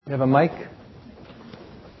You have a mic?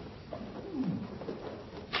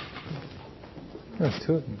 There's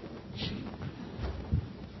two of them.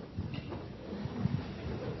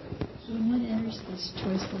 So when one enters this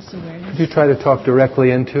choiceless awareness... If you try to talk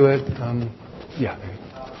directly into it, yeah.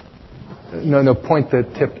 No, point the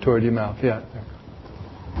tip toward your mouth, yeah.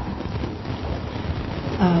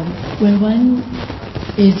 When one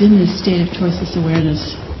is in this state of choiceless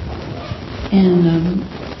awareness and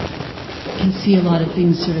can see a lot of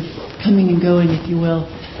things sort of coming and going, if you will,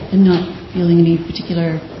 and not feeling any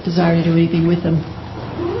particular desire to do anything with them,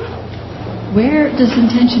 where does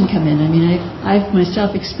intention come in? I mean, I've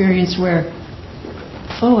myself experienced where,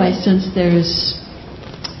 I sense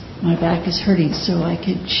my back is hurting, so I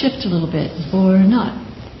could shift a little bit or not.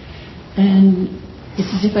 And it's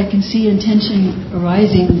as if I can see intention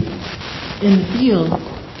arising in the field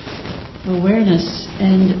of awareness,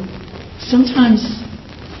 and sometimes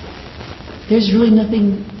there's really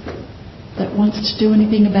nothing that wants to do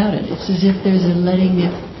anything about it. It's as if there's a letting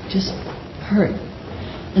it just hurt.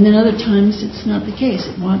 And then other times it's not the case.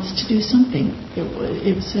 It wants to do something.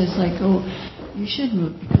 It says like, you should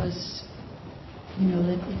move because,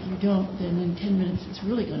 that if you don't, then in 10 minutes it's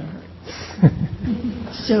really going to hurt.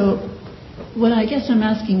 So what I guess I'm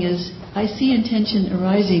asking is, I see intention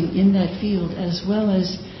arising in that field as well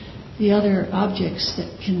as the other objects that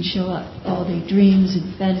can show up, all the dreams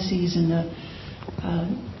and fantasies and the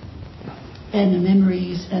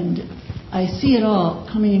memories, and I see it all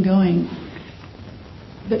coming and going.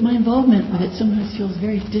 But my involvement with it sometimes feels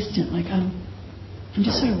very distant, like I'm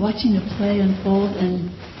just sort of watching the play unfold, and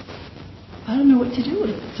I don't know what to do with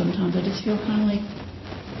it sometimes. I just feel kind of like,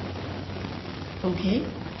 okay,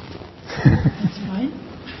 that's fine.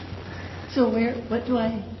 So what do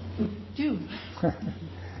I do?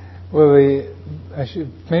 Well, I should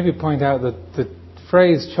maybe point out that the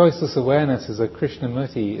phrase choiceless awareness is a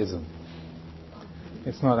Krishnamurti-ism.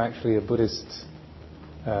 It's not actually a Buddhist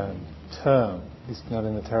term, at least not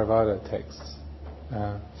in the Theravada texts.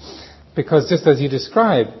 Because just as you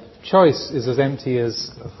described, choice is as empty as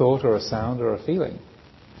a thought or a sound or a feeling.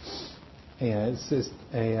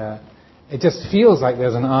 It just feels like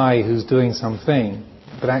there's an I who's doing something,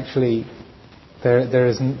 but actually there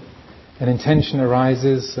isn't. An intention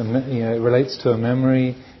arises, it relates to a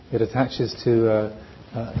memory, it attaches to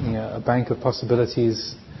a bank of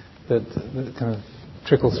possibilities that kind of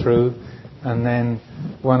trickle through, and then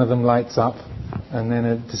one of them lights up, and then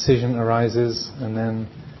a decision arises, and then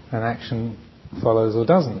an action follows or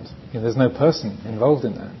doesn't. There's no person involved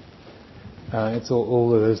in that. It's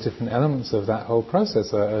all of those different elements of that whole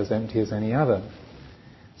process are as empty as any other.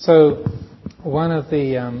 So one of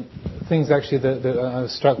the things actually that I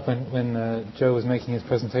was struck when Joe was making his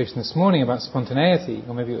presentation this morning about spontaneity,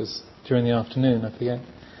 or maybe it was during the afternoon, I forget,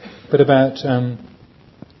 but about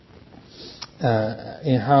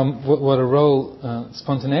what a role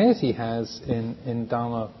spontaneity has in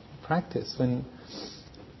Dharma practice when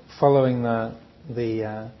following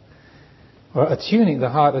or attuning the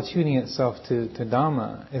heart, attuning itself to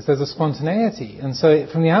Dharma, is there's a spontaneity. And so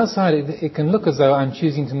from the outside it can look as though I'm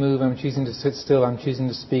choosing to move, I'm choosing to sit still, I'm choosing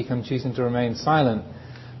to speak, I'm choosing to remain silent.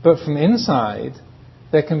 But from inside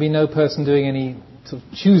there can be no person doing any sort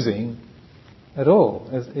of choosing at all.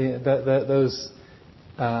 Those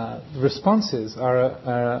responses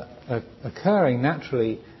are occurring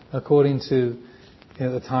naturally according to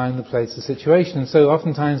the time, the place, the situation. And so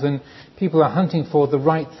oftentimes when people are hunting for the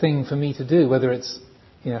right thing for me to do, whether it's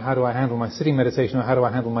how do I handle my sitting meditation, or how do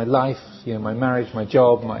I handle my life, my marriage, my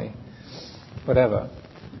job, my whatever,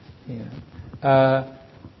 I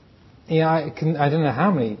don't know how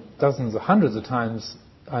many dozens or hundreds of times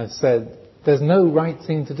I've said there's no right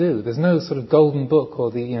thing to do. There's no sort of golden book or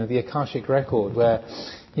the Akashic record where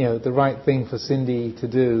the right thing for Cindy to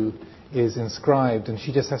do is inscribed and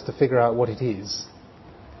she just has to figure out what it is.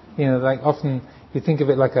 Like often you think of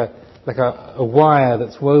it like a wire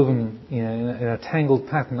that's woven in a tangled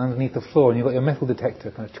pattern underneath the floor, and you've got your metal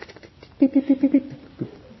detector kind of beep, beep, beep, beep, beep,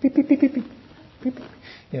 beep, beep, beep, beep, beep, beep.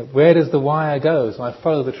 Where does the wire go? So I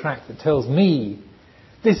follow the track that tells me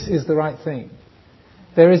this is the right thing.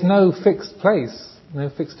 There is no fixed place, no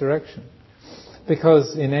fixed direction,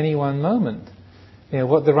 because in any one moment,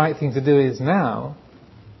 what the right thing to do is now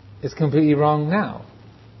is completely wrong now.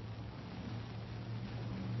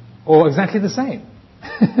 Or exactly the same.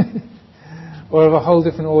 Or of a whole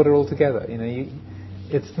different order altogether.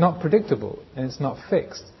 It's not predictable and it's not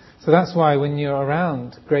fixed. So that's why when you're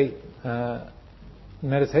around great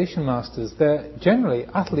meditation masters, they're generally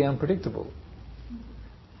utterly unpredictable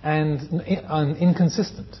and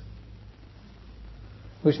inconsistent,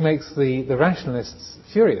 which makes the rationalists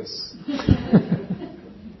furious.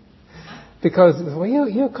 Because, well,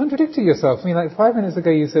 you're contradicting yourself. I mean, like 5 minutes ago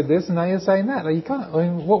you said this, and now you're saying that. Like, you can't. I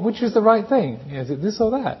mean, which is the right thing? Is it this or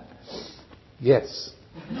that? Yes.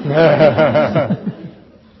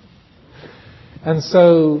 And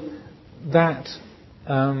so that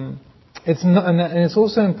it's not, and it's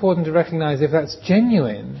also important to recognize if that's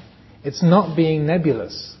genuine, it's not being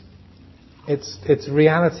nebulous. It's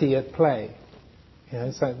reality at play.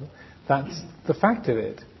 It's like, that's the fact of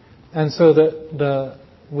it. And so that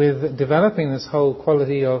with developing this whole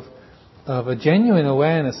quality of a genuine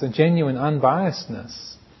awareness, a genuine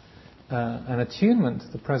unbiasedness, an attunement to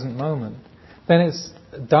the present moment, then it's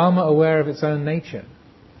Dharma aware of its own nature.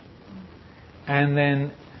 And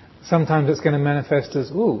then sometimes it's going to manifest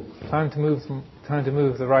as, time to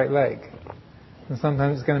move the right leg. And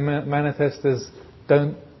sometimes it's going to manifest as,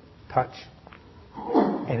 don't touch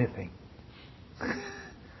anything.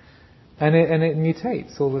 and it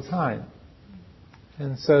mutates all the time.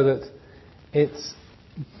 And so that that's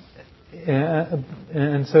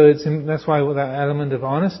why that element of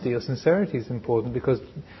honesty or sincerity is important, because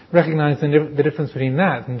recognizing the difference between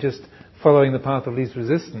that and just following the path of least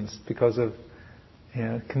resistance because of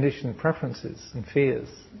conditioned preferences and fears,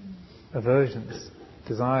 aversions,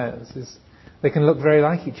 desires, they can look very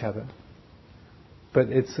like each other, but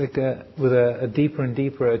it's like with a deeper and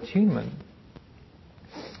deeper attunement.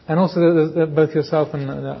 And also, both yourself and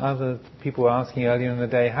other people were asking earlier in the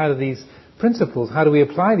day, how do we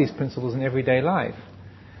apply these principles in everyday life?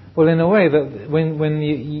 Well, in a way, that when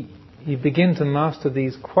you begin to master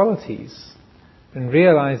these qualities and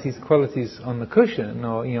realize these qualities on the cushion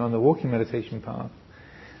or on the walking meditation path,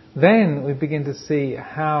 then we begin to see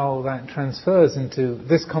how that transfers into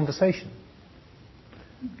this conversation,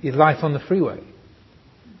 your life on the freeway,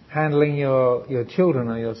 handling your children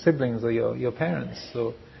or your siblings or your parents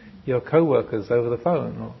or your co-workers over the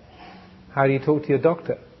phone, or how do you talk to your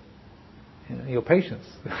doctor, your patients.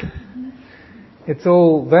 It's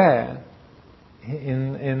all there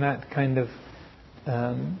in that kind of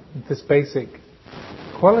this basic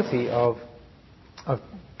quality of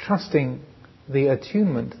trusting the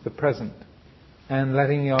attunement to the present and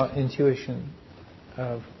letting your intuition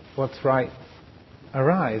of what's right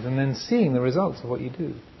arise, and then seeing the results of what you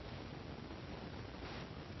do.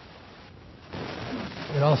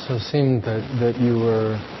 It also seemed that you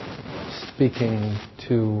were speaking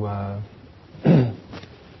to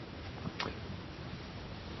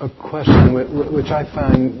a question which I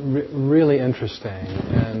find really interesting,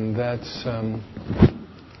 and that's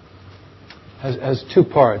has two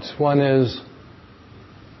parts. One is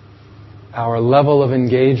our level of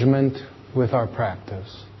engagement with our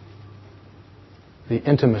practice, the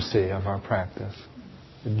intimacy of our practice,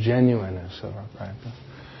 the genuineness of our practice,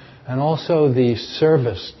 and also the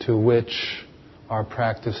service to which our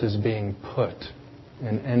practice is being put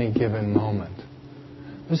in any given moment.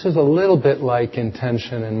 This is a little bit like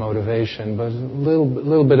intention and motivation, but a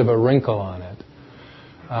little bit of a wrinkle on it.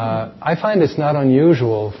 I find it's not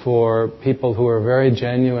unusual for people who are very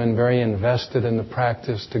genuine, very invested in the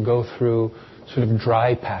practice to go through sort of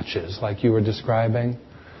dry patches, like you were describing,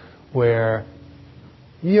 where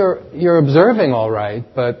you're observing all right,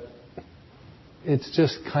 but it's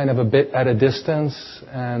just kind of a bit at a distance,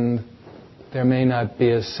 and there may not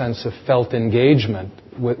be a sense of felt engagement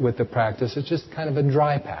with the practice. It's just kind of a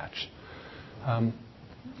dry patch.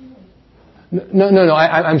 No.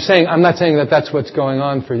 I'm not saying that that's what's going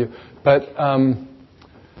on for you, but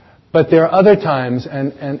there are other times,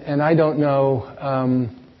 and I don't know.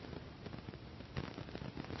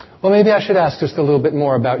 Well, maybe I should ask just a little bit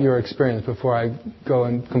more about your experience before I go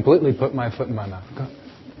and completely put my foot in my mouth. Go.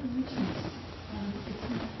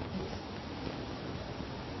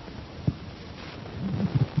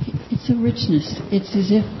 It's a richness. It's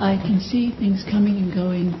as if I can see things coming and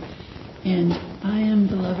going, and I am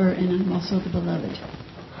the lover and I'm also the beloved.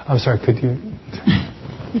 I'm sorry, could you?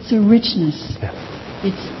 It's a richness. Yeah.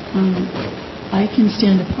 It's I can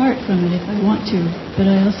stand apart from it if I want to, but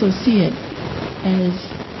I also see it as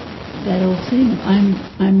that old saying,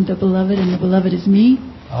 I'm the beloved and the beloved is me.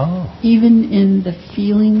 Oh. Even in the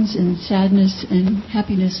feelings and sadness and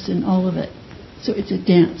happiness and all of it. So it's a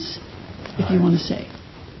dance, if you want to say,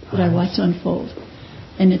 that I watch unfold.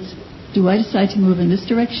 And it's, do I decide to move in this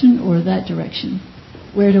direction or that direction?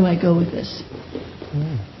 Where do I go with this?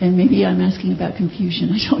 And maybe I'm asking about confusion,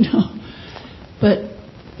 I don't know. But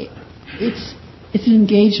it's an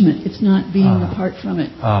engagement. It's not being apart from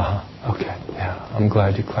it. Okay. Yeah. I'm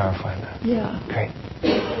glad you clarified that. Yeah. Great.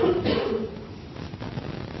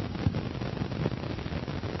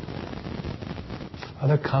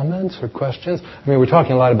 Other comments or questions? I mean, we're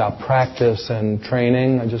talking a lot about practice and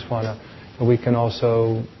training. I just want to, we can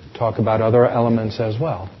also talk about other elements as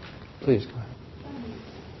well. Please go ahead.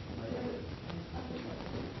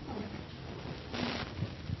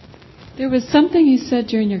 There was something you said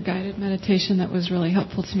during your guided meditation that was really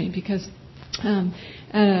helpful to me because at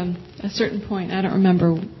a certain point, I don't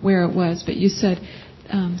remember where it was, but you said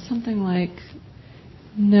something like,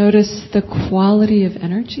 notice the quality of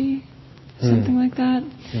energy, something like that.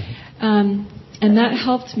 Mm-hmm. And that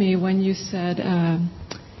helped me when you said,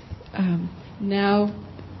 now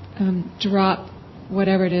drop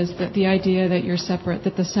whatever it is, that the idea that you're separate,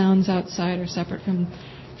 that the sounds outside are separate from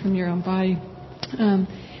your own body.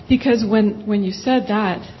 Because when you said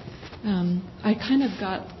that, I kind of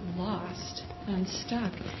got lost and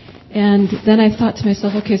stuck. And then I thought to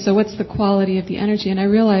myself, okay, so what's the quality of the energy? And I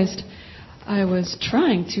realized I was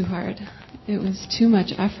trying too hard. It was too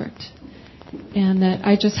much effort. And that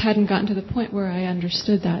I just hadn't gotten to the point where I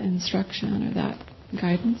understood that instruction or that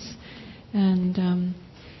guidance. And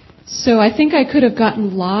so I think I could have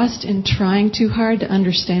gotten lost in trying too hard to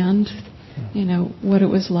understand, what it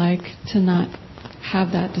was like to not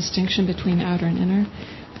have that distinction between outer and inner.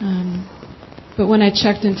 But when I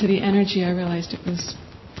checked into the energy, I realized it was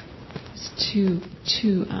too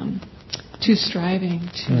striving,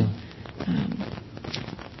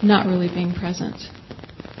 not really being present.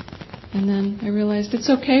 And then I realized it's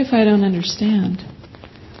okay if I don't understand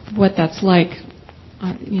what that's like.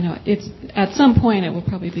 It's at some point it will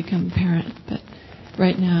probably become apparent, but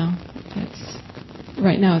right now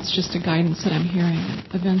it's just a guidance that I'm hearing.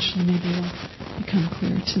 Eventually, maybe it will become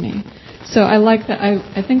clear to me. So I like that.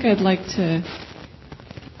 I think I'd like to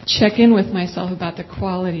check in with myself about the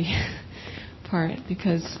quality part,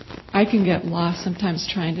 because I can get lost sometimes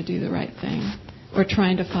trying to do the right thing, or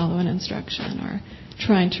trying to follow an instruction, or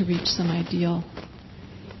trying to reach some ideal.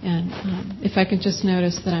 And if I can just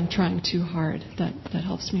notice that I'm trying too hard, that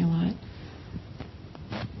helps me a lot.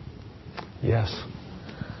 Yes.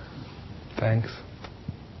 Thanks.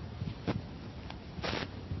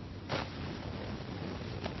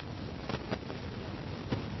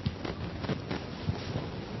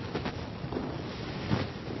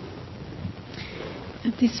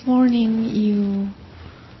 This morning you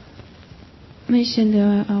mentioned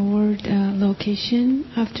a word location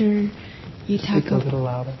after you talk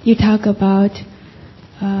about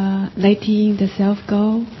letting the self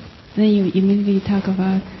go. Then you immediately talk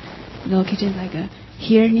about location like a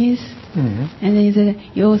here-ness, and then you said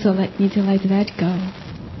you also need to let that go.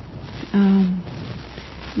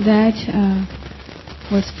 That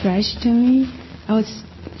was fresh to me. I was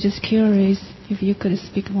just curious if you could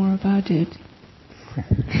speak more about it.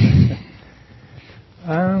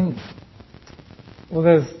 Well,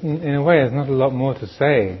 there's not a lot more to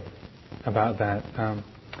say about that.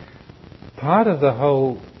 Part of the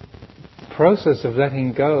whole process of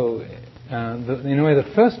letting go, in a way, the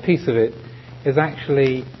first piece of it is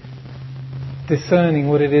actually discerning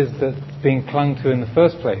what it is that's being clung to in the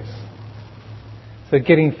first place. So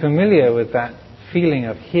getting familiar with that feeling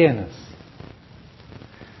of here-ness.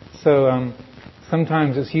 So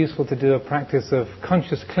sometimes it's useful to do a practice of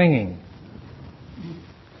conscious clinging,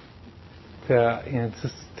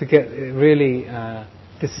 to get really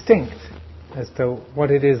distinct as to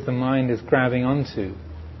what it is the mind is grabbing onto.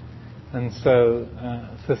 And so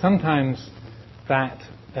sometimes that,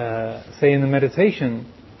 say in the meditation,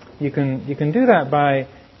 you can do that by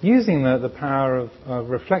using the power of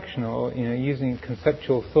reflection, or using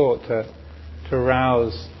conceptual thought to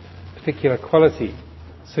arouse particular quality.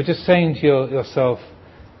 So just saying to yourself,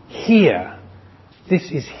 here,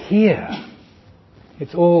 this is here.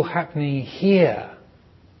 It's all happening here.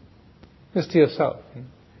 Just to yourself.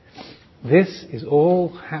 This is all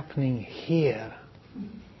happening here.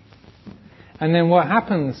 And then what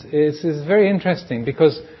happens is very interesting,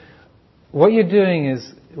 because what you're doing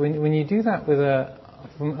is, when you do that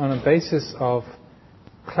on a basis of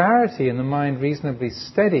clarity and the mind reasonably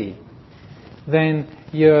steady, then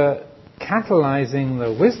you're catalyzing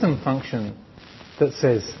the wisdom function that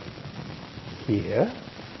says, here?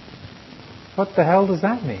 What the hell does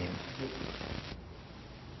that mean?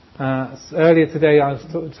 Earlier today,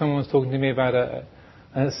 someone was talking to me about a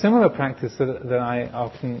similar practice that I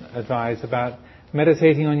often advise about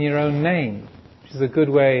meditating on your own name, which is a good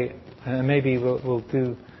way, and maybe we'll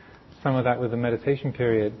do some of that with the meditation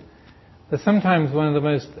period. But sometimes one of the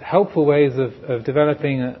most helpful ways of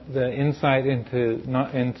developing the insight into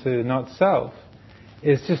not self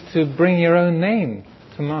is just to bring your own name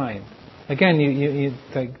to mind. Again, you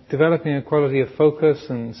like developing a quality of focus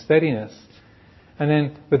and steadiness, and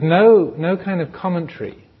then with no kind of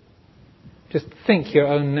commentary, just think your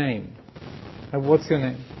own name. What's your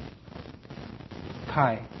name?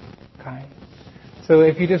 Kai. So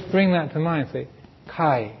if you just bring that to mind, say,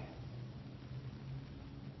 Kai.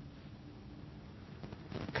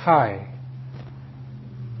 Kai.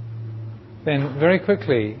 Then very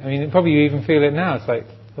quickly, I mean, probably you even feel it now, it's like,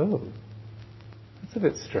 oh, that's a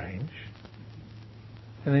bit strange.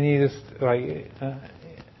 And then you just,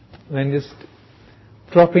 then just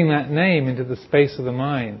dropping that name into the space of the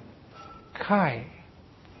mind. Kai.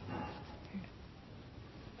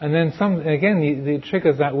 And then it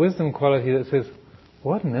triggers that wisdom quality that says,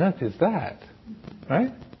 what on earth is that?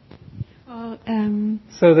 Right?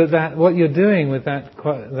 So that what you're doing with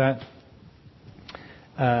that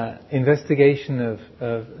investigation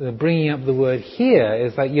of bringing up the word here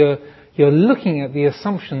is that you're looking at the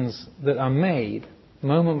assumptions that are made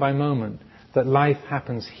moment by moment that life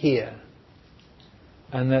happens here,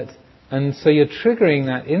 and so you're triggering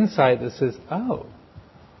that insight that says, oh,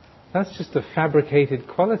 that's just a fabricated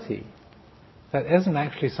quality. That isn't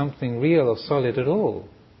actually something real or solid at all.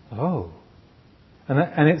 Oh.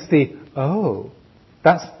 And it's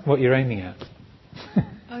that's what you're aiming at.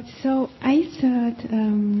 So I thought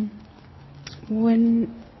when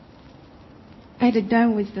I'd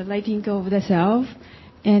done with the letting go of the self,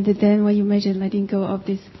 and then when you mentioned letting go of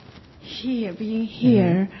this here, being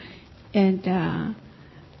here, and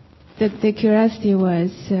the curiosity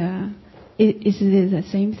was, is it the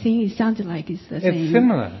same thing? It sounded like it's the same. It's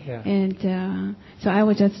similar, yeah. And so I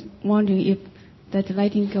was just wondering if that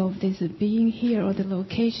letting go of this being here or the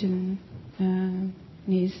location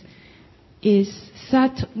is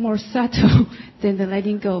more subtle than the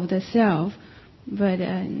letting go of the self. But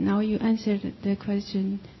now you answered the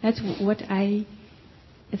question. That's what I,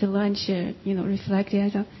 at the lunch, reflected. I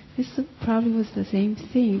thought this probably was the same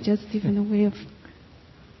thing, just different way of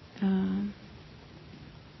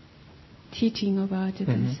teaching about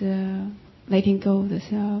this letting go of the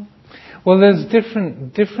self. Well, there's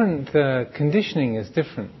different conditioning is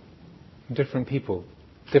different people,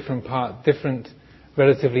 different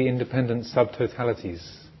relatively independent subtotalities.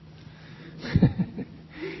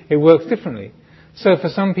 It works differently. So for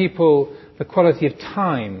some people, the quality of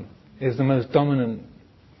time is the most dominant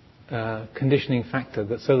conditioning factor.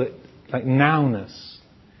 So that like nowness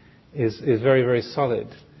is very, very solid,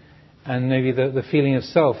 and maybe the feeling of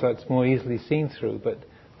self that's more easily seen through. But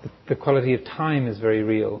the quality of time is very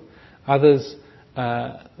real. Others,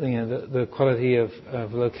 the quality of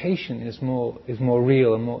location is more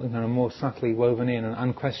real and more subtly woven in and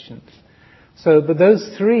unquestioned. So, but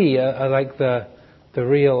those three are like the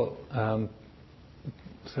real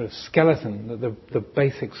sort of skeleton, the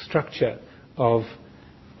basic structure of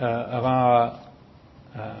our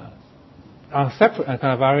separate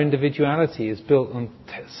kind of our individuality is built on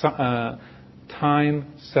time,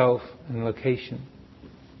 self, and location.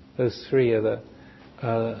 Those three are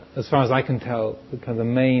as far as I can tell, the kind of the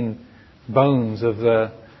main bones of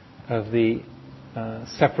the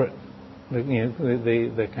separate,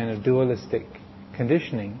 the kind of dualistic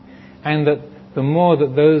conditioning, and that the more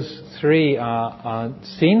that those three are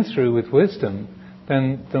seen through with wisdom,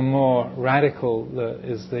 then the more radical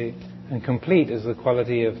and complete is the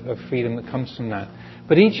quality of freedom that comes from that.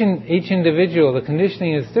 But each individual, the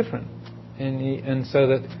conditioning is different, and so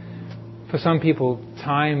that for some people,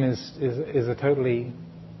 time is a totally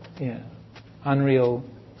unreal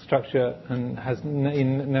structure and has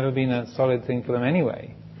never been a solid thing for them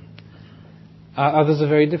anyway. Others are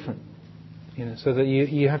very different, so that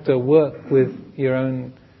you have to work with your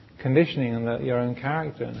own conditioning and your own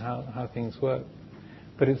character and how things work.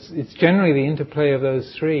 But it's generally the interplay of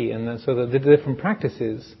those three, and so that the different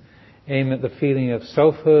practices aim at the feeling of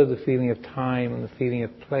selfhood, the feeling of time, and the feeling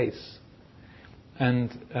of place.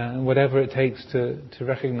 And whatever it takes to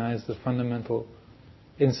recognize the fundamental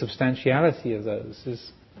insubstantiality of those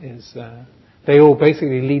is they all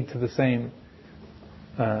basically lead to the same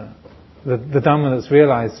the Dhamma that's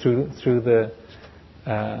realized through the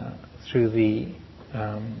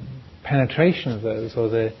penetration of those, or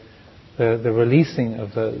the releasing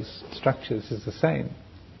of those structures is the same.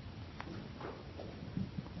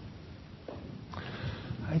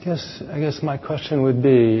 I guess my question would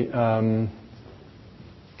be.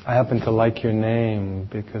 I happen to like your name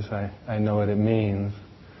because I know what it means.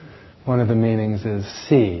 One of the meanings is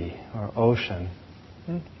sea or ocean.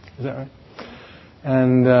 Is that right?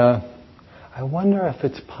 And I wonder if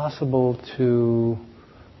it's possible to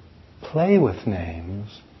play with names,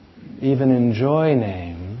 even enjoy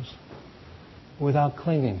names, without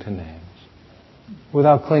clinging to names,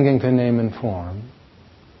 without clinging to name and form.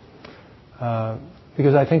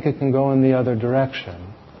 Because I think it can go in the other direction.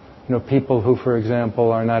 People who, for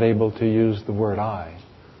example, are not able to use the word I,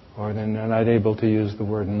 or they're not able to use the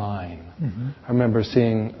word mine. Mm-hmm. I remember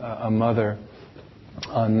seeing a mother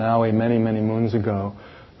on Maui many, many moons ago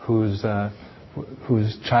whose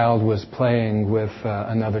child was playing with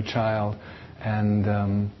another child, and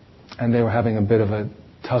they were having a bit of a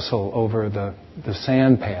tussle over the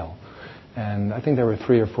sand pail. And I think they were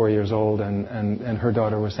 3 or 4 years old, and her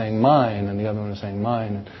daughter was saying mine, and the other one was saying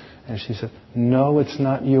mine. And she said, no, it's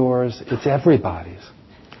not yours, it's everybody's.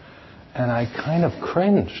 And I kind of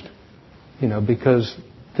cringed, because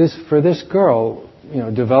for this girl,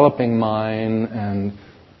 developing mine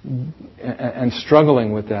and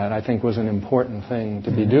struggling with that, I think was an important thing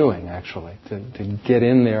to be doing, actually, to get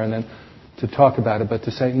in there and then to talk about it, but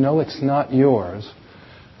to say, no, it's not yours.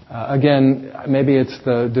 Again, maybe it's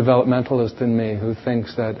the developmentalist in me who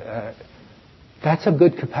thinks that that's a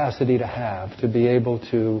good capacity to have, to be able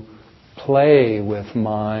to play with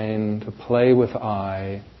mine, to play with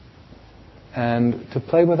I, and to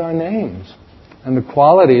play with our names and the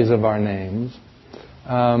qualities of our names.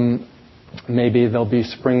 Maybe they'll be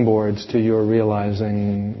springboards to your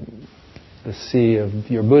realizing the sea of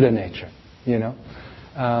your Buddha nature,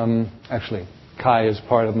 Actually, Kai is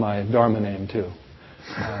part of my Dharma name too.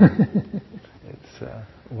 It's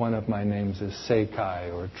one of my names is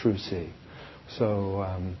Seikai, or true sea. So,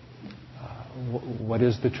 what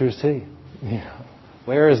is the true sea?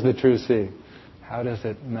 Where is the true sea? How does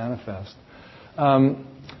it manifest? I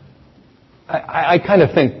kind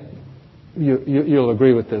of think you'll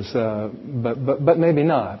agree with this, but maybe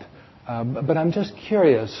not. But I'm just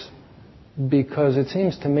curious, because it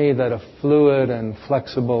seems to me that a fluid and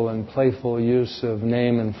flexible and playful use of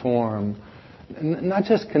name and form, not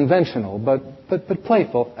just conventional, but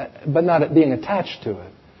playful, but not being attached to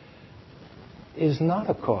it, is not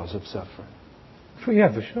a cause of suffering. Yeah,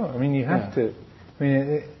 for sure. I mean, you have to. I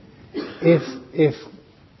mean,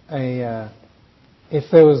 if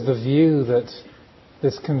there was the view that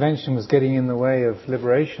this convention was getting in the way of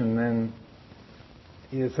liberation, then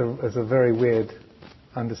it's a very weird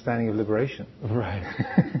understanding of liberation. Right.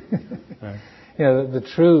 Right. The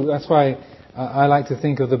true. That's why I like to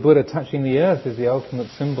think of the Buddha touching the earth as the ultimate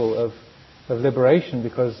symbol of liberation,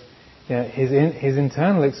 because his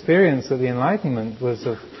internal experience of the Enlightenment was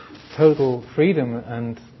of total freedom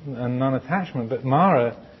and non-attachment, but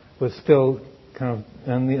Mara was still kind of,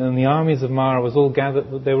 and the armies of Mara was all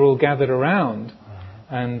gathered. They were all gathered around,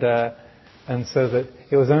 and so that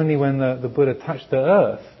it was only when the Buddha touched the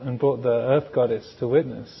earth and brought the earth goddess to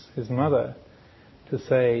witness, his mother, to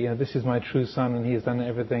say, this is my true son, and he has done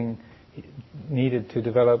everything needed to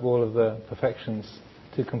develop all of the perfections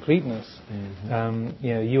to completeness. Mm-hmm.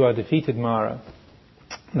 You are defeated, Mara.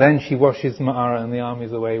 Then she washes Mara and the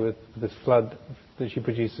armies away with this flood that she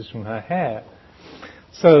produces from her hair.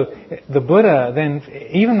 So the Buddha then,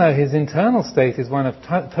 even though his internal state is one of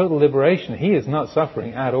total liberation, he is not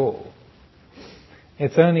suffering at all.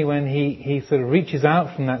 It's only when he sort of reaches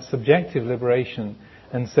out from that subjective liberation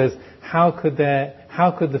and says, how could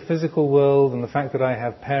the physical world and the fact that I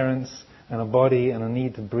have parents and a body and a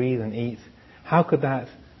need to breathe and eat, how could that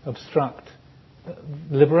obstruct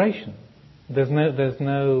liberation? There's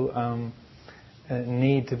no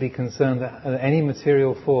need to be concerned that any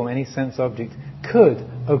material form, any sense object, could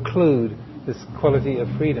occlude this quality of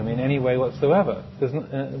freedom in any way whatsoever.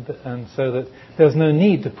 And so that there's no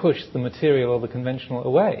need to push the material or the conventional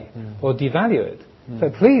away or devalue it. So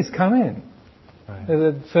please come in. Right.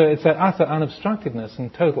 So it's that utter unobstructedness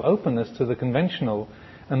and total openness to the conventional,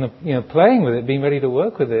 and playing with it, being ready to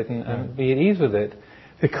work with it and be at ease with it,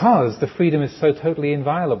 because the freedom is so totally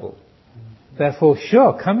inviolable. Therefore,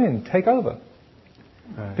 sure, come in, take over.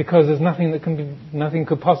 Right. Because there's nothing that's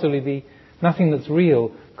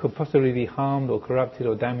real could possibly be harmed or corrupted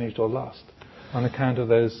or damaged or lost on account of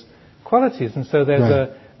those qualities. And so there's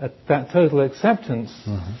that total acceptance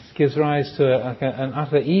gives rise to an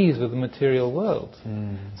utter ease with the material world.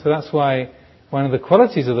 So that's why one of the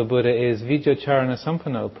qualities of the Buddha is Vijayacharana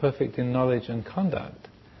Sampanno, perfect in knowledge and conduct.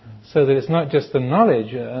 So that it's not just the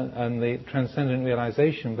knowledge and the transcendent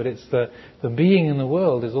realization, but it's the being in the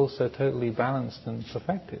world is also totally balanced and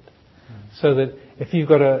perfected. So that if you've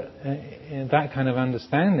got that kind of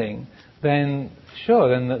understanding, then sure,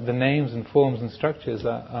 then the names and forms and structures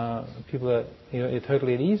you're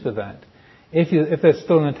totally at ease with that. If there's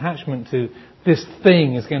still an attachment to this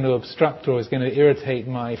thing is going to obstruct or is going to irritate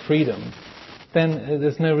my freedom, then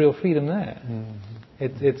there's no real freedom there.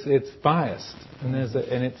 It's biased, and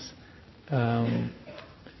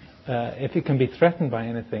if it can be threatened by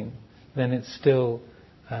anything, then it's still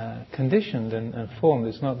conditioned and formed.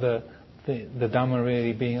 It's not the Dhamma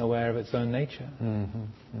really being aware of its own nature.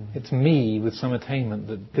 It's me with some attainment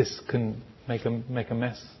that this can make a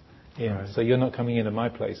mess. Right. So you're not coming into my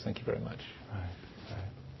place. Thank you very much.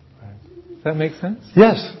 Right. that make sense?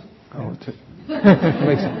 Yes. Yeah.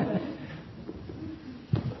 Makes sense.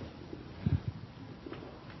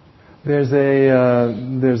 There's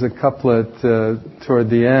a couplet toward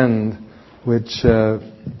the end, which is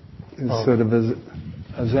sort of a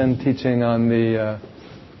Zen teaching on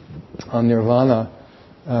nirvana,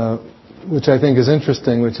 which I think is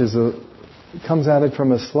interesting, which is comes at it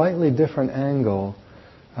from a slightly different angle.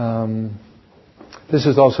 This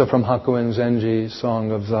is also from Hakuin Zenji's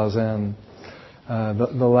Song of Zazen.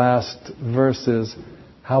 The last verse is,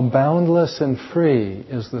 "How boundless and free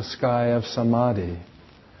is the sky of samadhi.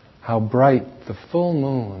 How bright the full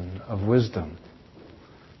moon of wisdom.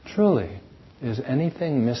 Truly, is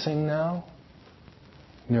anything missing now?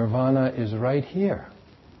 Nirvana is right here,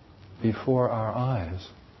 before our eyes.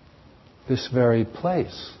 This very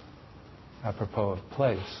place," apropos of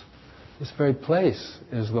place, "this very place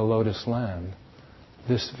is the lotus land.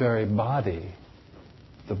 This very body,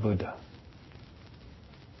 the Buddha."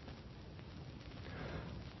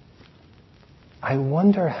 I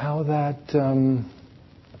wonder how that...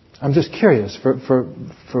 I'm just curious,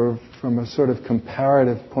 from a sort of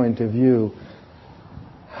comparative point of view,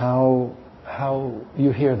 how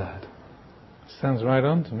you hear that. Sounds right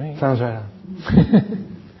on to me. Sounds right on.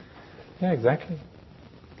 Yeah, exactly.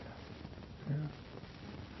 Yeah.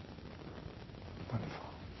 Wonderful.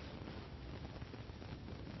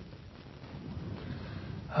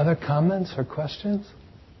 Other comments or questions?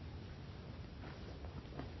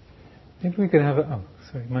 Maybe we could have a... Oh,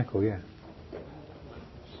 sorry, Michael, yeah.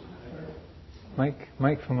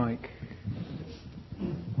 Mike for Mike.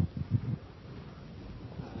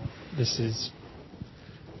 This is,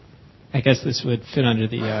 I guess this would fit under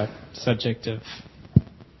the subject of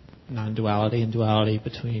non-duality and duality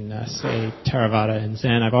between, say, Theravada and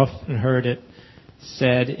Zen. I've often heard it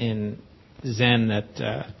said in Zen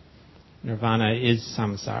that nirvana is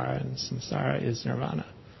samsara and samsara is nirvana.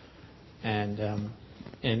 And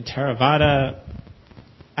in Theravada,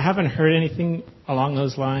 I haven't heard anything along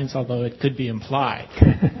those lines, although it could be implied.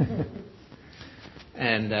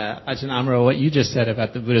 And Ajahn Amaro, what you just said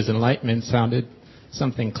about the Buddha's enlightenment sounded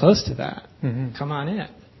something close to that. Mm-hmm. Come on in.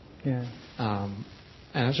 Yeah.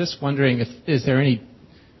 And I was just wondering, is there any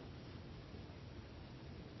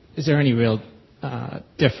real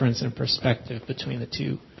difference in perspective between the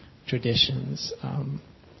two traditions on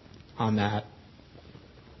that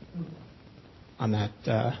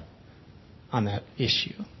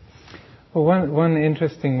issue? Well, one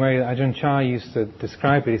interesting way that Ajahn Chah used to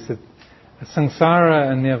describe it, he said, samsara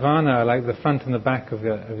and nirvana are like the front and the back of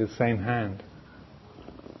the same hand.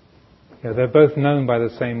 Yeah, they're both known by the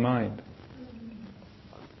same mind.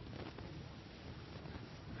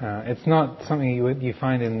 It's not something you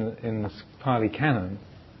find in the Pali Canon.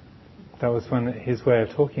 That was his way of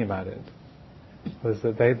talking about it. Was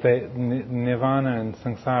that nirvana and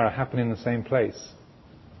samsara happen in the same place,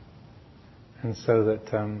 and so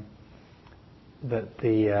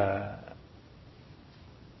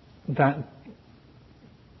that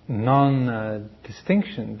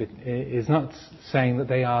non-distinction is not saying that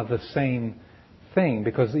they are the same thing,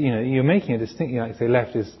 because you're making a distinction. Like say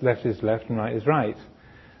left is left and right is right,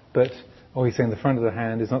 but or you're saying the front of the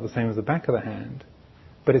hand is not the same as the back of the hand,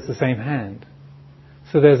 but it's the same hand.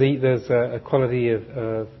 So there's a quality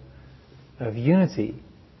of unity,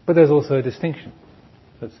 but there's also a distinction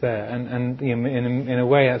that's there, and in a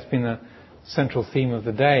way that's been a central theme of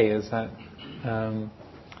the day, is that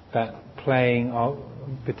playing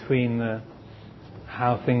between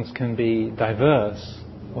how things can be diverse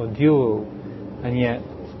or dual, and yet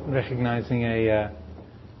recognizing a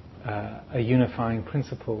unifying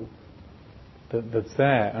principle that's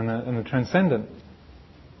there, and a transcendent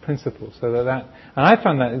principle. So that and I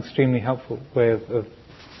found that extremely helpful way of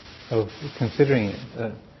considering it.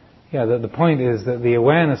 That the point is that the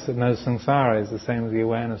awareness that knows samsara is the same as the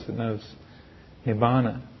awareness that knows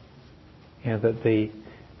nibbana. And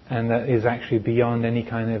that is actually beyond any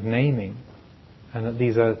kind of naming, and that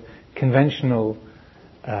these are conventional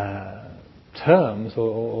terms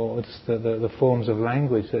or just the forms of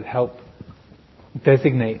language that help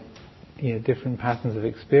designate different patterns of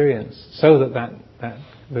experience, so that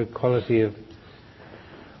the quality of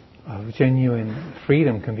genuine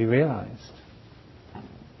freedom can be realized.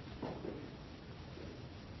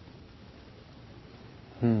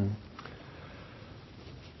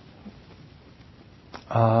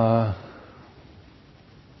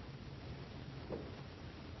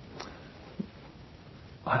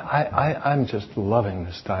 I'm just loving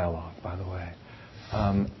this dialogue, by the way.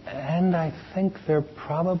 And I think there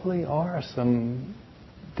probably are some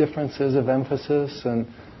differences of emphasis and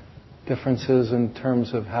differences in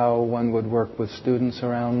terms of how one would work with students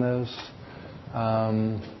around this.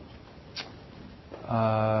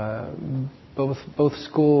 Both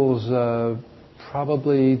schools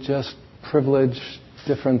probably just privilege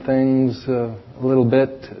different things a little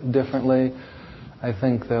bit differently. I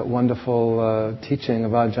think that wonderful teaching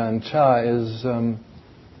of Ajahn Chah is,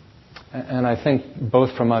 and I think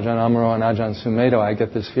both from Ajahn Amaro and Ajahn Sumedho, I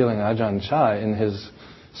get this feeling Ajahn Chah in his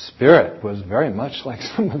spirit was very much like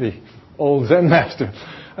some of the old Zen masters.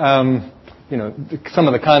 Some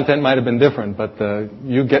of the content might have been different, but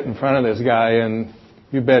you get in front of this guy and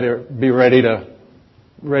you better be ready to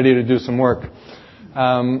do some work.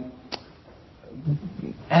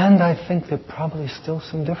 And I think there are probably still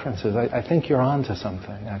some differences. I think you're on to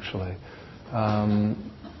something, actually. And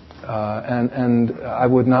I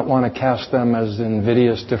would not want to cast them as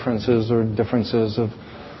invidious differences or differences of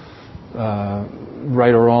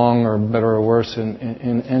right or wrong or better or worse in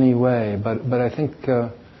any way. But I think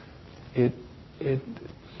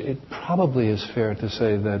it probably is fair to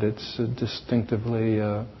say that it's a distinctively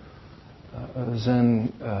a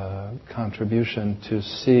Zen contribution to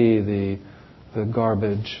see the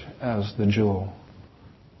garbage as the jewel.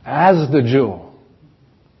 As the jewel.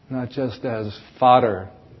 Not just as fodder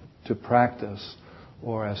to practice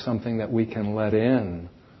or as something that we can let in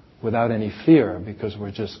without any fear because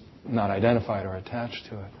we're just not identified or attached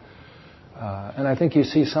to it. And I think you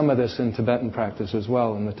see some of this in Tibetan practice as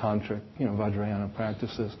well, in the tantric, Vajrayana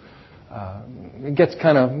practices. It gets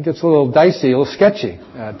a little dicey, a little sketchy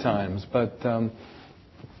at times, but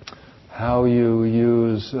how you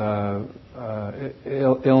use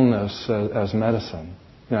illness as medicine.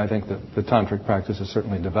 I think that the tantric practice has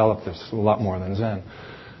certainly developed this a lot more than Zen.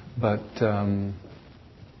 But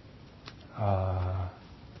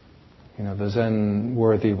the Zen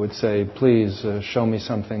worthy would say, please show me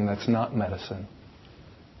something that's not medicine.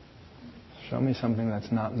 Show me something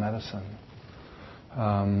that's not medicine.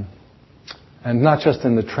 And not just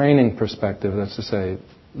in the training perspective, that's to say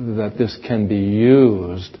that this can be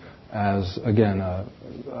used as, again,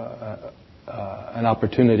 an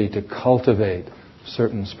opportunity to cultivate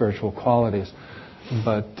certain spiritual qualities.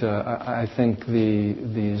 But I think the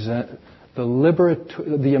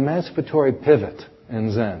emancipatory pivot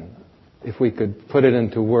in Zen, if we could put it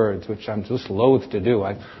into words, which I'm just loath to do.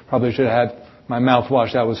 I probably should have had my mouth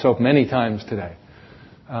washed out with soap many times today.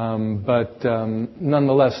 But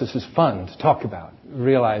nonetheless, this is fun to talk about,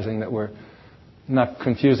 realizing that we're not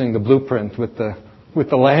confusing the blueprint with the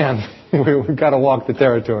land. We've got to walk the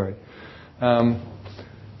territory.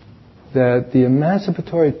 That the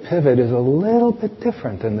emancipatory pivot is a little bit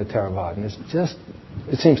different than the Theravadan.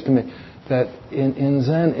 It seems to me that in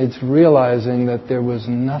Zen it's realizing that there was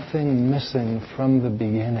nothing missing from the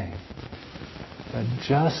beginning. That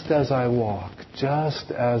just as I walk,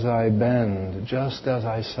 just as I bend, just as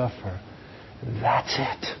I suffer, that's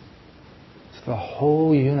it. It's the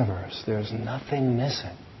whole universe. There's nothing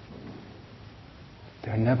missing.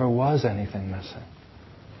 There never was anything missing.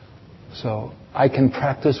 So I can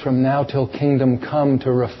practice from now till kingdom come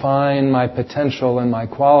to refine my potential and my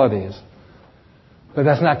qualities. But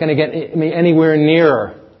that's not going to get me anywhere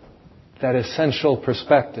near that essential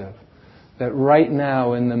perspective that right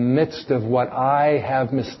now, in the midst of what I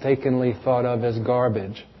have mistakenly thought of as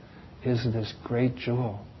garbage, is this great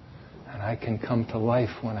jewel. And I can come to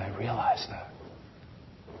life when I realize that.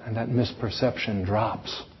 And that misperception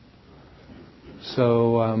drops.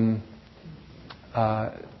 So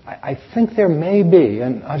I think there may be,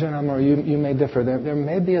 and Ajahn Amaro, you may differ, there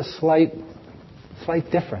may be a slight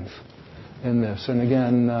difference in this. And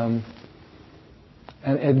again,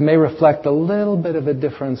 and it may reflect a little bit of a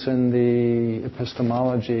difference in the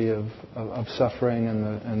epistemology of suffering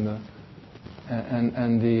and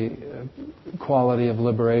the quality of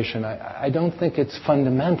liberation. I don't think it's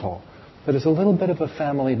fundamental, but it's a little bit of a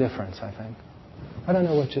family difference, I think. I don't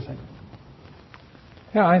know what you think.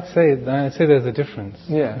 Yeah, I'd say there's a difference.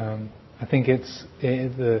 Yeah. I think but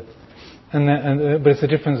it's a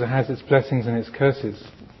difference that has its blessings and its curses.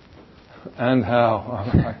 And how?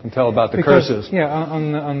 I can tell about the curses. Yeah,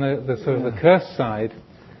 on the sort of the curse side,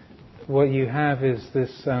 what you have is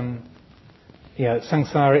this.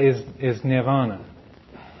 Samsara is nirvana.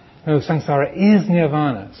 No, samsara is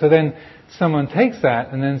nirvana. So then someone takes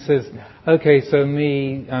that and then says, okay, so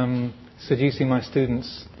me seducing my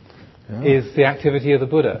students is the activity of the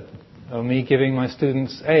Buddha, or me giving my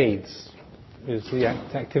students AIDS is the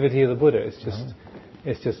activity of the Buddha.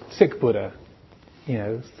 It's just sick Buddha,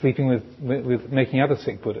 sleeping with making other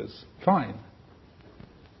sick Buddhas. Fine.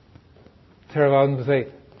 Theravada would say,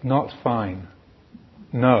 not fine.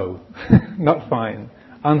 No, not fine.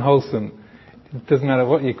 Unwholesome. It doesn't matter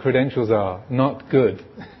what your credentials are. Not good.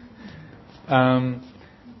 And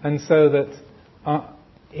so that so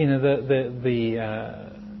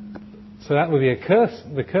that would be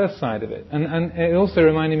the curse side of it. And it also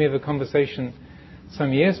reminded me of a conversation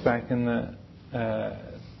some years back in the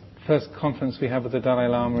first conference we had with the Dalai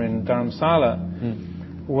Lama in Dharamsala,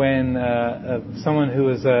 when someone who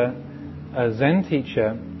was a Zen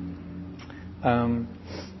teacher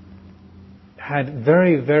had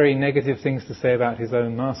very, very negative things to say about his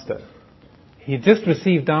own master. He just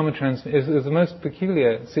received Dharma transmission. It was the most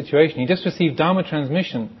peculiar situation. He just received Dharma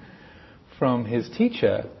transmission from his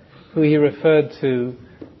teacher, who he referred to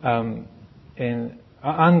in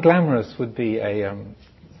unglamorous would be a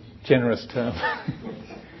generous term.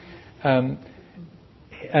 And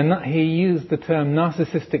he used the term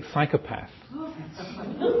narcissistic psychopath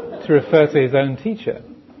to refer to his own teacher.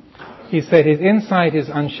 He said his insight is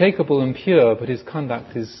unshakable and pure, but his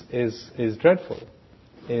conduct is dreadful,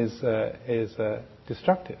 is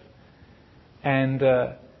destructive. And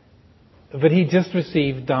but he just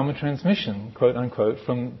received Dharma transmission, quote unquote,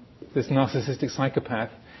 from this narcissistic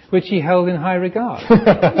psychopath, which he held in high regard.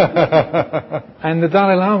 And the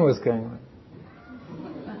Dalai Lama was going on.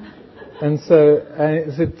 And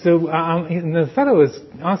the fellow was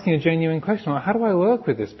asking a genuine question: how do I work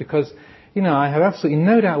with this? Because, I have absolutely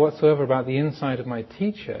no doubt whatsoever about the insight of my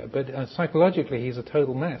teacher, but psychologically he's a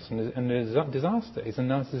total mess and a disaster. He's a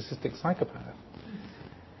narcissistic psychopath.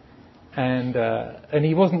 And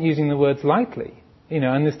he wasn't using the words lightly.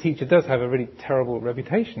 And this teacher does have a really terrible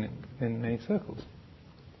reputation in many circles.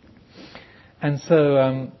 And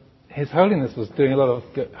so His Holiness was doing a lot of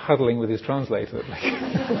huddling with his translator.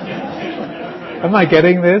 Am I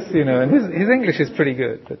getting this? And his English is pretty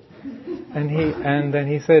good. And then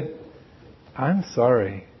he said, "I'm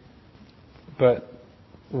sorry, but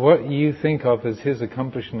what you think of as his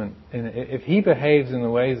accomplishment, if he behaves in the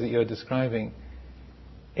ways that you're describing,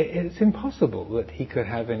 it's impossible that he could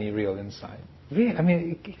have any real insight. Really,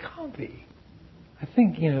 it can't be. I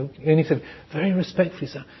think, and he said, very respectfully,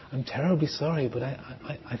 sir, I'm terribly sorry, but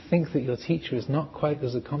I think that your teacher is not quite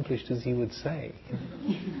as accomplished as you would say."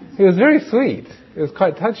 It was very sweet. It was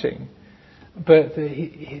quite touching. But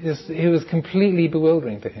it was completely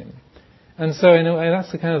bewildering to him. And so,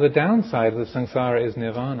 that's the kind of the downside of the samsara is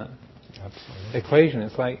nirvana equation.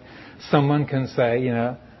 It's like someone can say,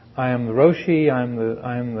 I am the Roshi, I am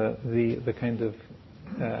the kind of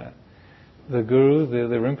the Guru,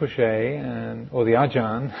 the Rinpoche, or the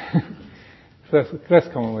Ajahn. So that's less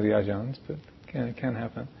common with the Ajahns, but it can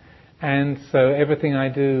happen. And so everything I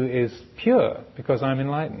do is pure because I'm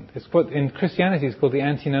enlightened. It's what in Christianity is called the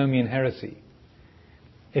antinomian heresy.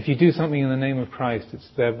 If you do something in the name of Christ, it's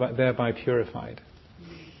thereby purified.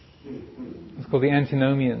 It's called the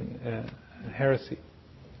antinomian heresy.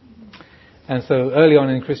 And so early on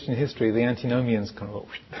in Christian history, the antinomians kind of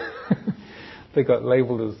they got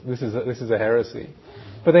labelled as this is a heresy.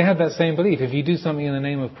 But they had that same belief. If you do something in the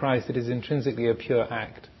name of Christ, it is intrinsically a pure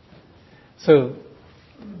act. So,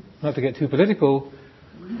 not to get too political,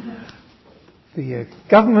 the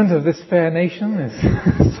government of this fair nation is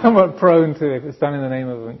somewhat prone to, if it's done in the name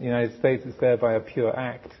of the United States, it's thereby a pure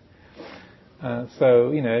act.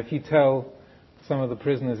 So, if you tell some of the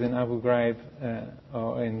prisoners in Abu Ghraib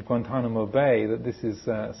or in Guantanamo Bay that this is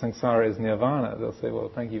samsara is nirvana, they'll say, well,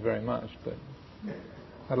 thank you very much, but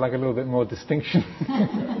I'd like a little bit more distinction.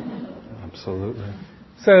 Absolutely.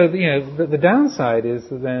 So, the downside is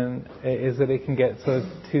that it can get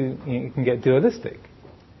it can get dualistic.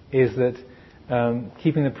 Is that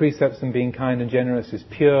keeping the precepts and being kind and generous is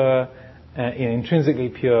pure, intrinsically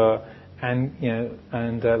pure,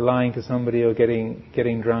 and lying to somebody or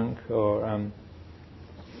getting drunk or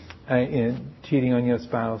cheating on your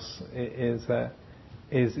spouse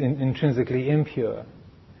is intrinsically impure,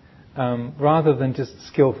 rather than just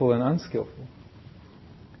skillful and unskillful.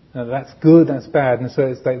 Now that's good, that's bad, and so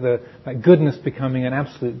it's like goodness becoming an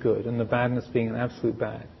absolute good and the badness being an absolute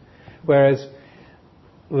bad. Whereas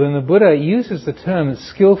when the Buddha uses the term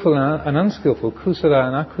skillful and unskillful, kusala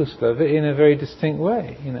and akusala, in a very distinct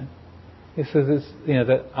way, It says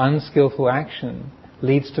that unskillful action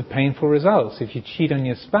leads to painful results. If you cheat on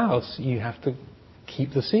your spouse, you have to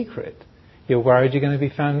keep the secret. You're worried you're going to be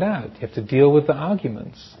found out. You have to deal with the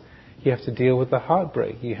arguments. You have to deal with the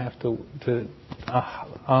heartbreak. You have to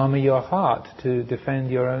armor your heart to defend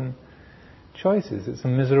your own choices. It's a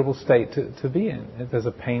miserable state to be in. There's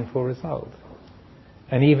a painful result.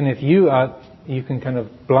 And even if you can kind of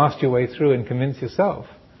blast your way through and convince yourself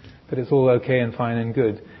that it's all okay and fine and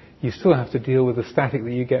good, you still have to deal with the static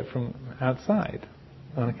that you get from outside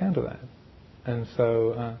on account of that. And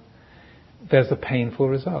so there's a painful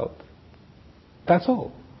result. That's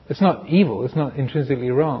all. It's not evil. It's not intrinsically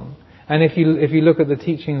wrong. And if you look at the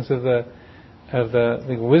teachings of the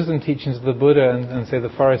the wisdom teachings of the Buddha and say the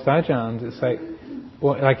forest Ajahns, it's like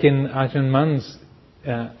in Ajahn Mun's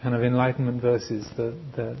kind of enlightenment verses,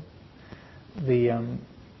 the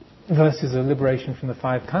verses of liberation from the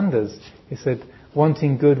five khandhas. He said,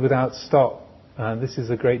 wanting good without stop, this is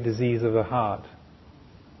a great disease of the heart.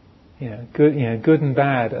 Good and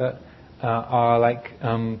bad are like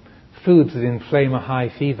foods that inflame a high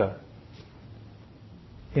fever.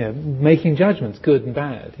 Making judgments, good and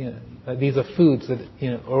bad. These are foods that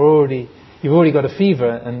you've already got a fever,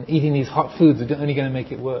 and eating these hot foods are only going to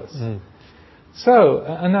make it worse. So,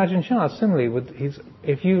 Ajahn Chah, similarly, you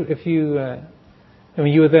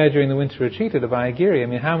were there during the winter retreat at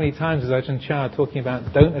Abhayagiri. How many times is Ajahn Chah talking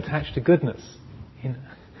about don't attach to goodness?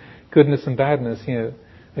 Goodness and badness, are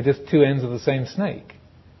just two ends of the same snake.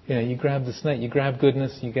 You grab the snake, you grab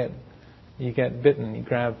goodness, you get bitten. You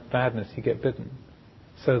grab badness, you get bitten.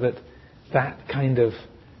 So that kind of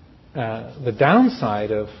the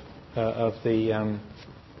downside of the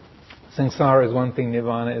samsara is one thing,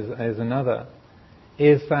 nirvana is another,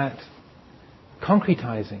 is that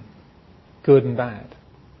concretizing good and bad.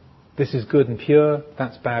 This is good and pure,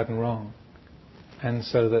 that's bad and wrong. And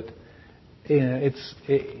so that it's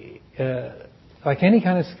like any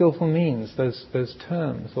kind of skillful means, those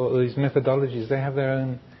terms or these methodologies, they have their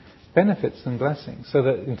own benefits and blessings. So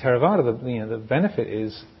that in Theravada, the benefit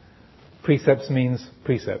is precepts means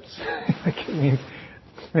precepts. It means,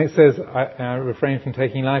 when it says I refrain from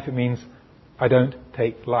taking life, it means I don't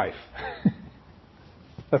take life.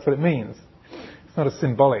 That's what it means. It's not a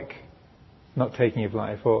symbolic not taking of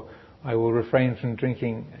life, or I will refrain from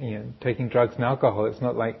drinking, taking drugs and alcohol. It's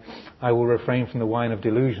not like I will refrain from the wine of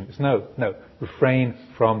delusion. It's no, refrain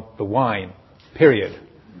from the wine, period.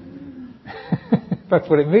 That's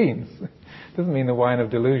what it means. It doesn't mean the wine of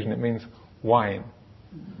delusion, it means wine.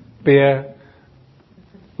 Beer,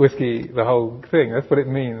 whiskey, the whole thing, that's what it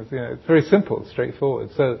means. It's very simple,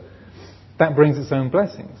 straightforward. So that brings its own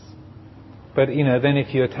blessings. But, then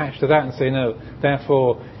if you attach to that and say, no,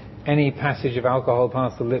 therefore any passage of alcohol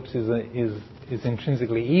past the lips is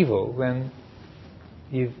intrinsically evil, then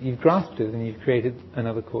you've grasped it and you've created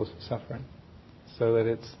another cause of suffering. So that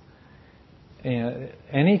it's,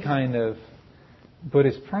 any kind of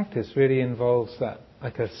Buddhist practice really involves that,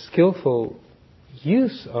 like a skillful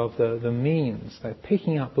use of the means, like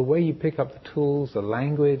picking up the way you pick up the tools, the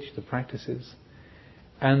language, the practices,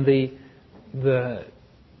 and the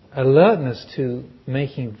alertness to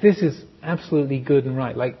making this is absolutely good and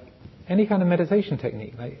right, like any kind of meditation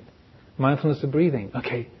technique, like mindfulness of breathing.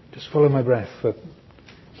 Okay, just follow my breath for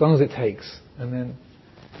as long as it takes, and then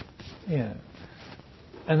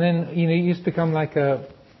you just become like a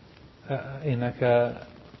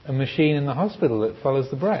machine in the hospital that follows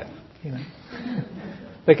the breath.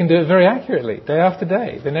 They can do it very accurately, day after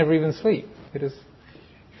day. They never even sleep. It is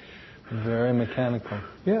very mechanical.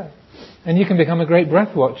 Yeah, and you can become a great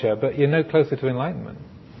breath watcher, but you're no closer to enlightenment.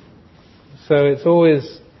 So it's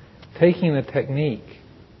always taking the technique,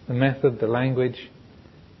 the method, the language,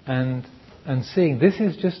 and seeing this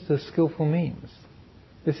is just a skillful means.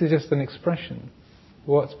 This is just an expression.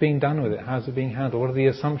 What's being done with it? How's it being handled? What are the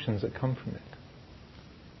assumptions that come from it?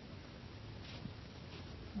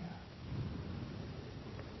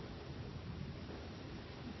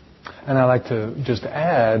 And I like to just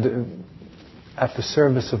add, at the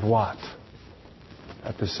service of what?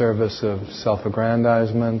 At the service of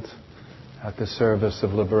self-aggrandizement, at the service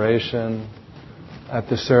of liberation, at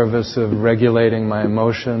the service of regulating my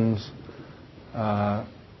emotions.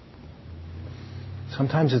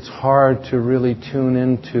 Sometimes it's hard to really tune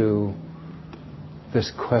into this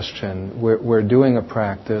question. We're doing a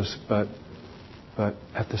practice, but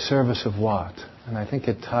at the service of what? And I think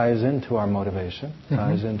it ties into our motivation,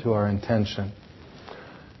 ties into our intention.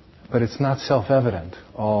 But it's not self-evident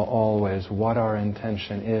always what our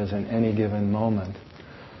intention is in any given moment.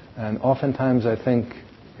 And oftentimes I think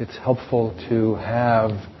it's helpful to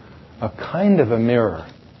have a kind of a mirror.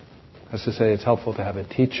 That's to say, it's helpful to have a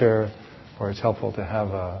teacher, or it's helpful to have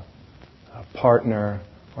a partner,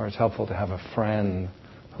 or it's helpful to have a friend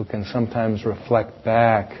who can sometimes reflect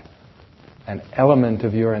back an element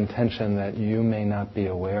of your intention that you may not be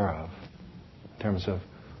aware of, in terms of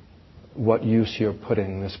what use you're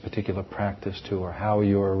putting this particular practice to, or how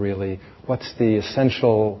you're really, what's the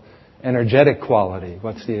essential energetic quality,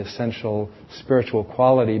 what's the essential spiritual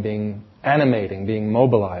quality being animating, being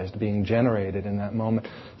mobilized, being generated in that moment.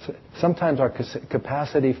 So sometimes our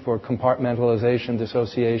capacity for compartmentalization,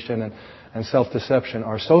 dissociation, and self-deception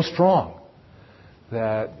are so strong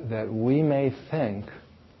that we may think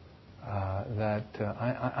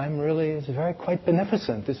I'm really, it's very quite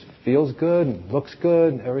beneficent. This feels good, looks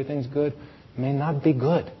good, everything's good. may not be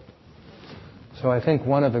good. So I think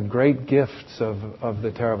one of the great gifts of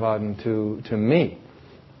the Theravadan to me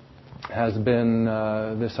has been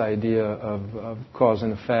this idea of cause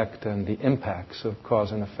and effect and the impacts of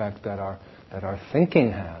cause and effect that our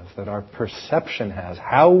thinking has, that our perception has,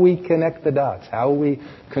 how we connect the dots, how we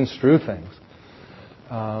construe things.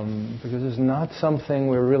 Because it's not something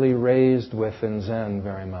we're really raised with in Zen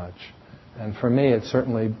very much. And for me, it's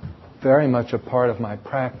certainly very much a part of my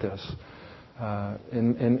practice.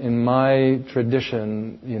 In my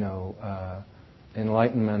tradition,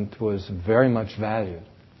 enlightenment was very much valued.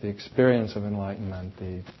 The experience of enlightenment,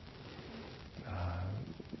 the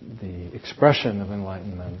expression of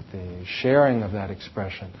enlightenment, the sharing of that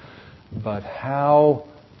expression. But how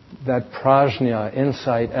that prajna,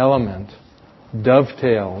 insight element,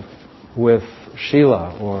 dovetailed with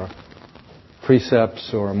shila, or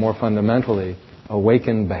precepts, or more fundamentally,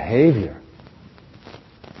 awakened behavior.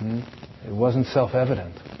 It wasn't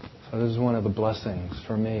self-evident. So this is one of the blessings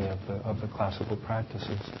for me of the classical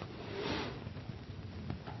practices.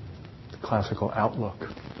 The classical outlook.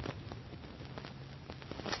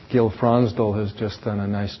 Gil Fronsdal has just done a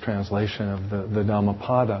nice translation of the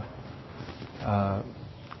Dhammapada.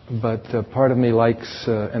 But part of me likes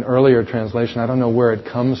an earlier translation. I don't know where it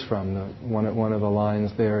comes from. One of the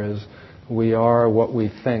lines there is, "We are what we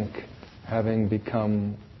think, having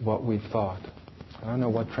become what we thought." I don't know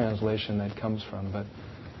what translation that comes from, but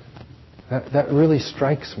that really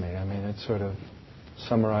strikes me. I mean, it sort of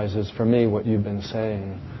summarizes for me what you've been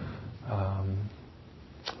saying.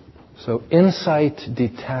 So insight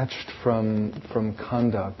detached from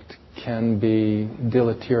conduct can be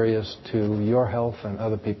deleterious to your health and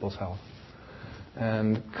other people's health.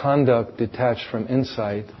 And conduct detached from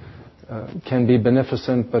insight can be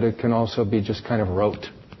beneficent, but it can also be just kind of rote.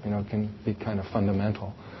 It can be kind of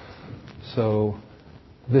fundamental. So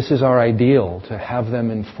this is our ideal, to have them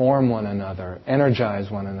inform one another, energize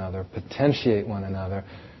one another, potentiate one another.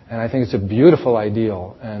 And I think it's a beautiful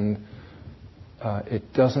ideal, and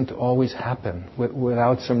it doesn't always happen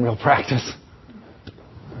without some real practice.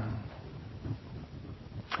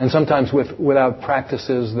 And sometimes without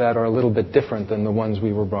practices that are a little bit different than the ones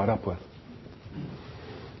we were brought up with.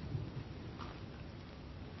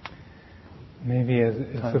 Maybe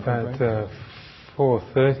it's about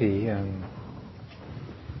 4:30.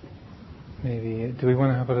 Maybe do we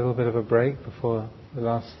want to have a little bit of a break before the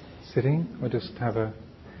last sitting, or just have a?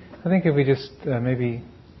 I think if we just maybe.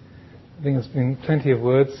 I think there's been plenty of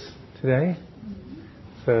words today,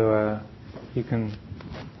 so you can.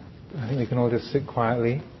 I think we can all just sit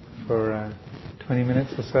quietly for 20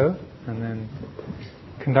 minutes or so, and then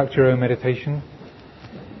conduct your own meditation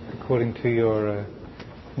according to your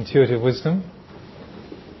intuitive wisdom.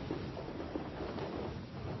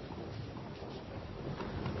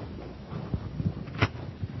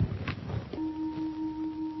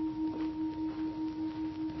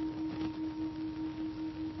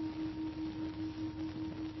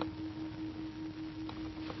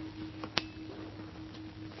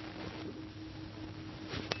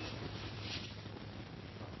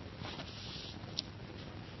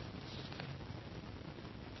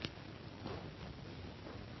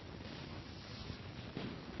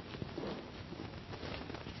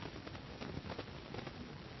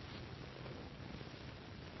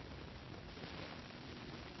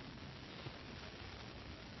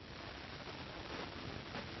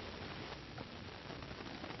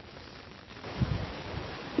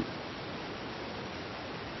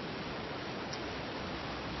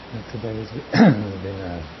 Today has been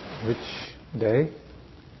a rich day,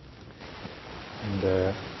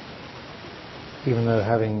 and even though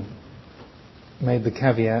having made the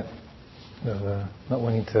caveat of not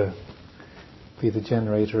wanting to be the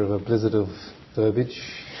generator of a blizzard of verbiage,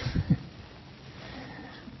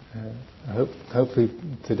 hopefully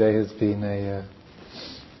today has been a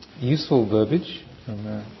useful verbiage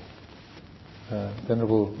from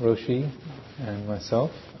Venerable Roshi and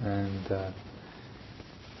myself, and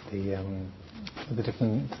the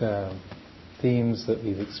different themes that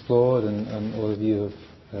we've explored and all of you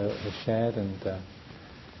have shared and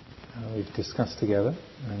we've discussed together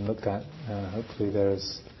and looked at. Hopefully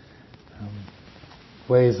there's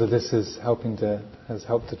ways that this has helped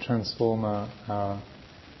to transform our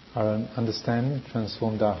own understanding,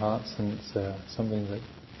 transformed our hearts, and it's something that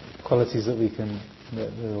qualities that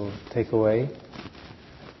we'll take away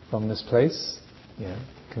from this place,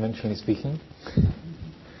 conventionally speaking.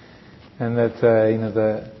 And that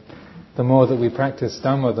the more that we practice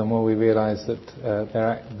Dhamma, the more we realize that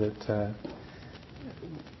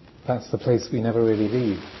that's the place we never really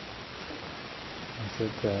leave.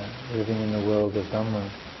 That living in the world of Dhamma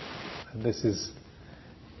This is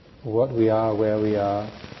what we are, where we are,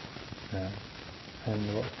 and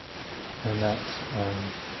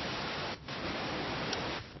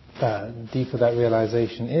that deeper that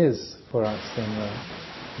realization is for us, then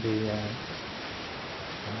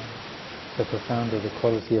the profounder the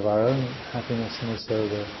quality of our own happiness, and also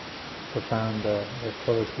the profounder the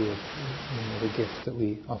quality of the gift that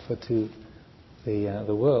we offer to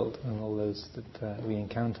the world and all those that we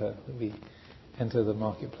encounter. That we enter the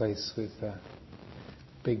marketplace with a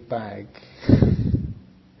big bag,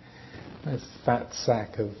 this fat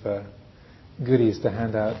sack of goodies to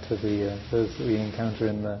hand out to those that we encounter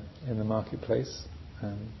in the marketplace,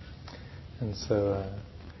 and so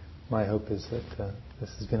my hope is that this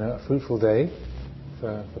has been a fruitful day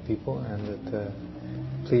for people, and that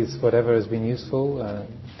please, whatever has been useful,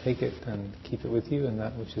 take it and keep it with you, and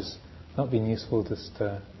that which has not been useful, just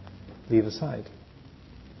leave aside.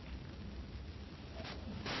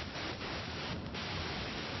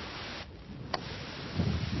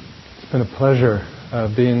 It's been a pleasure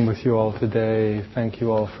being with you all today. Thank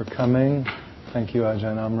you all for coming. Thank you,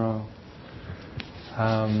 Ajahn Amro.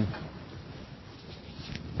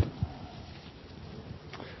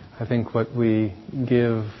 I think what we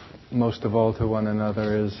give most of all to one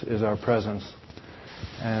another is our presence.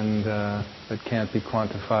 And it can't be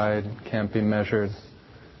quantified, can't be measured,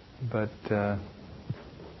 but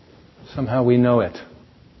somehow we know it.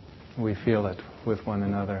 We feel it with one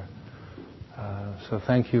another. So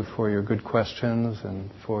thank you for your good questions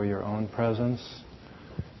and for your own presence.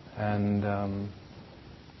 And I'd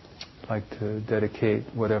like to dedicate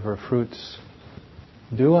whatever fruits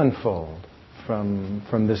do unfold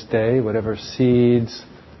from this day, whatever seeds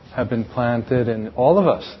have been planted in all of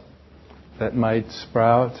us that might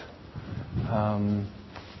sprout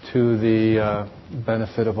to the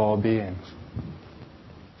benefit of all beings.